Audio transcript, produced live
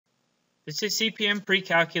This is CPM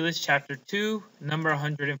Precalculus Chapter 2, number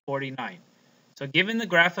 149. So given the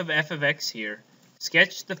graph of f of x here,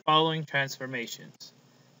 sketch the following transformations.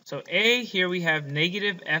 So A, here we have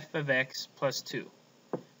negative f of x plus 2.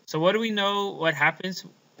 So what do we know what happens?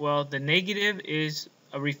 Well, the negative is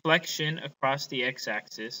a reflection across the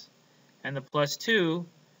x-axis, and the plus 2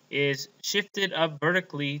 is shifted up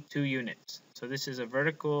vertically 2 units. So this is a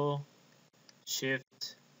vertical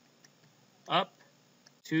shift up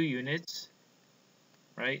 2 units,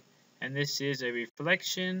 right? And this is a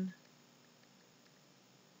reflection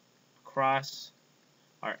across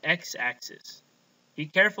our x-axis. Be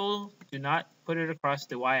careful, do not put it across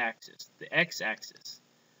the y-axis, the x-axis,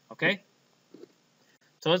 okay?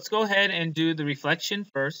 So let's go ahead and do the reflection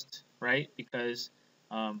first, right? Because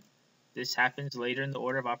this happens later in the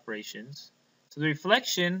order of operations. So the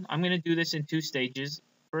reflection, I'm going to do this in 2 stages.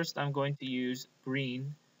 First, I'm going to use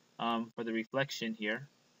green for the reflection here.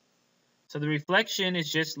 So the reflection is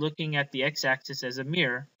just looking at the x-axis as a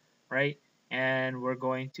mirror, right? And we're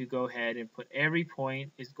going to go ahead and put every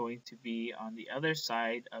point is going to be on the other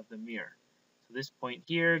side of the mirror. So this point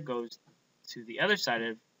here goes to the other side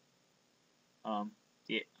of on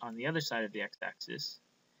the other side of the x-axis,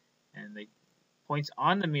 and the points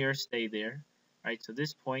on the mirror stay there, right? So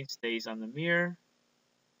this point stays on the mirror,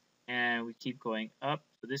 and we keep going up.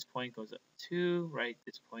 So this point goes up 2, right?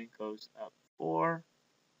 This point goes up 4,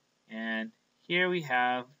 and here we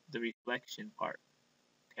have the reflection part,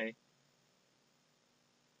 okay?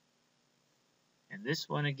 And this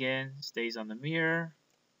one again stays on the mirror,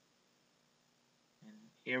 and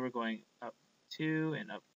here we're going up 2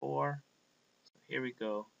 and up 4. So here we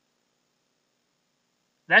go.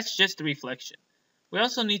 That's just the reflection. We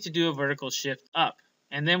also need to do a vertical shift up,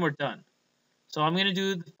 and then we're done. So I'm going to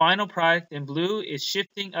do the final product in blue is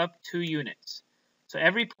shifting up 2 units. So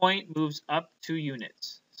every point moves up 2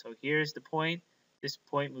 units. So here's the point. This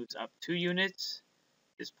point moves up 2 units.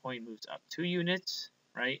 This point moves up 2 units,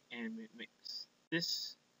 right? And it makes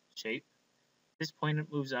this shape. This point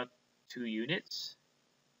moves up 2 units,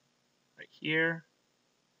 right here.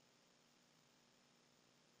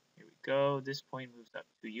 Here we go. This point moves up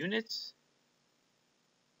 2 units.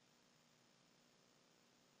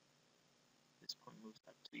 This point moves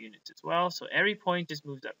up 2 units as well. So every point just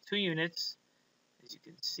moves up 2 units. As you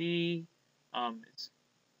can see, it's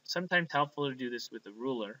sometimes helpful to do this with a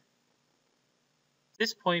ruler.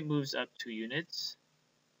 This point moves up 2 units.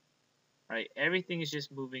 Right, everything is just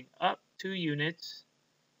moving up 2 units.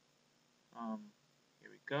 Here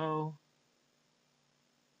we go.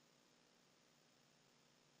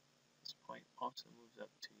 This point also moves up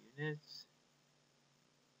 2 units.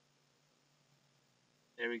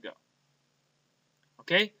 There we go.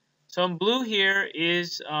 Okay, so in blue here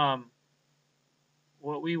is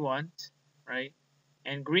what we want, right?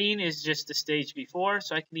 And green is just the stage before,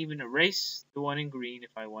 so I can even erase the one in green if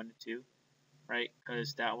I wanted to, right?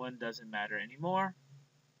 Because that one doesn't matter anymore.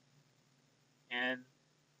 And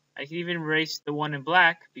I can even erase the one in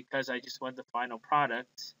black because I just want the final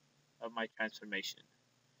product of my transformation.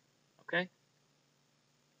 Okay?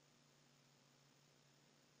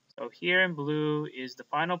 So here in blue is the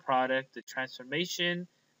final product. The transformation,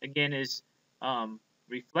 again, is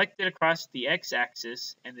reflected across the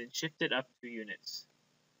x-axis and then shifted up 2 units.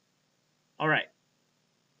 All right.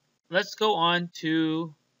 Let's go on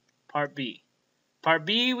to part B. Part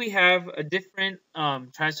B, we have a different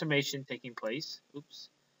transformation taking place. Oops.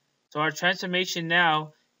 So our transformation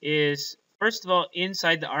now is, first of all,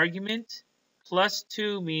 inside the argument. Plus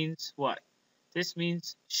 2 means what? This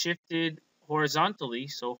means shifted horizontally.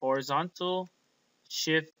 So horizontal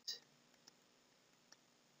shift.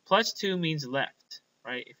 Plus 2 means left,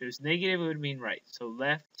 right? If it was negative, it would mean right. So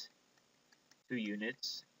left 2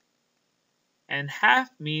 units. And half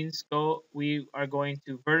means we are going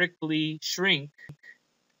to vertically shrink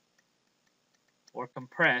or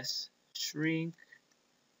compress, shrink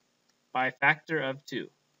by a factor of 2.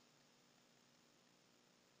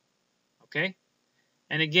 Okay?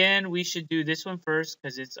 And again, we should do this one first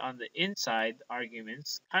because it's on the inside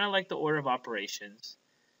arguments, kind of like the order of operations.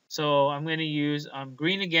 So I'm going to use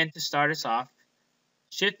green again to start us off.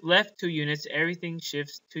 Shift left 2 units, everything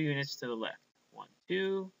shifts 2 units to the left. 1,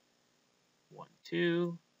 2, 1,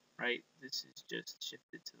 2, right? This is just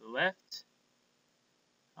shifted to the left.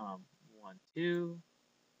 1, 2.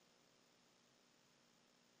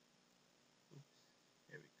 Oops,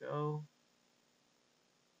 there we go.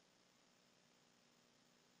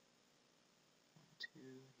 1, 2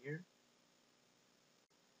 here.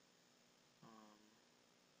 1,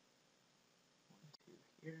 2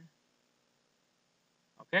 here.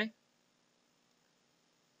 Okay.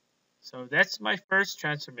 So that's my first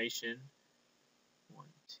transformation. 1,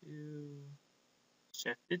 2,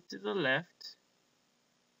 shift it to the left.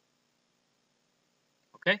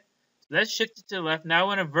 Okay, so let's shift it to the left. Now I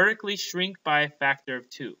want to vertically shrink by a factor of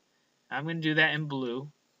 2. I'm going to do that in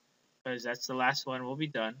blue because that's the last one. We'll be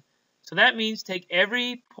done. So that means take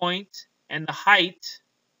every point and the height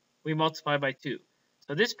we multiply by 2.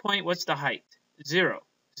 So this point, what's the height? 0.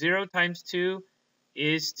 0 times 2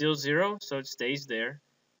 is still 0, so it stays there.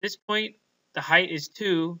 This point, the height is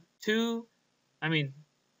 2.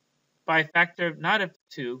 By a factor of, not of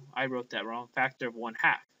 2, I wrote that wrong, factor of 1/2,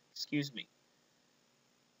 excuse me.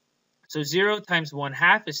 So 0 times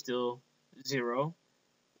 1/2 is still 0.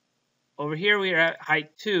 Over here we are at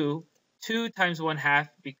height 2. 2 times 1/2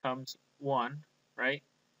 becomes 1, right?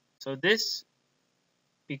 So this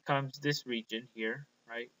becomes this region here,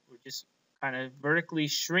 right? We're just kind of vertically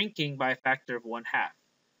shrinking by a factor of 1/2.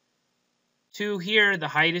 2 here, the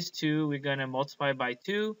height is 2. We're going to multiply by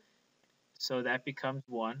 2, so that becomes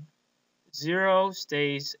 1. 0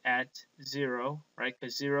 stays at 0, right?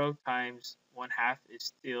 Because 0 times 1/2 is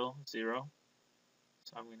still 0.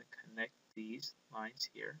 So I'm going to connect these lines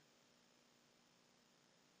here.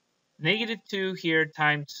 -2 here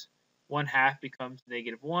times 1/2 becomes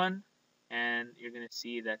 -1. And you're going to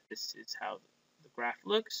see that this is how the graph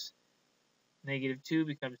looks. -2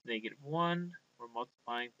 becomes -1. We're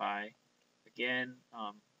multiplying by, again,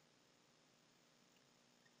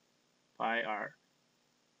 by our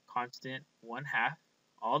constant 1/2.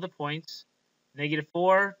 All the points.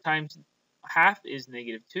 -4 times half is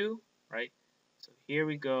 -2, right? So here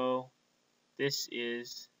we go. This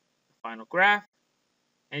is the final graph.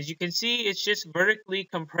 As you can see, it's just vertically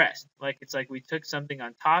compressed. It's like we took something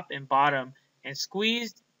on top and bottom and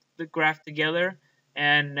squeezed the graph together,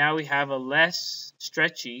 and now we have a less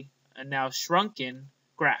stretchy and now shrunken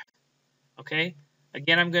graph. Okay?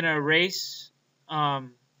 Again, I'm going to erase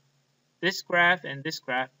this graph and this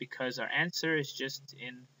graph because our answer is just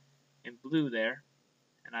in blue there,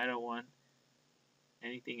 and I don't want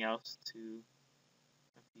anything else to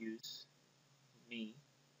confuse me.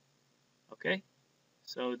 Okay?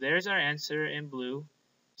 So there's our answer in blue.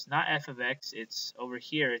 It's not f of x, it's over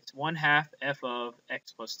here. It's 1/2 f of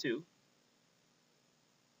x plus 2.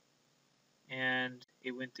 And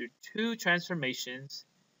it went through 2 transformations,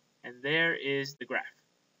 and there is the graph.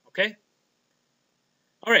 Okay?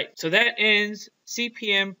 Alright, so that ends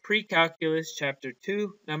CPM Precalculus Chapter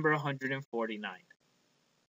 2, number 149.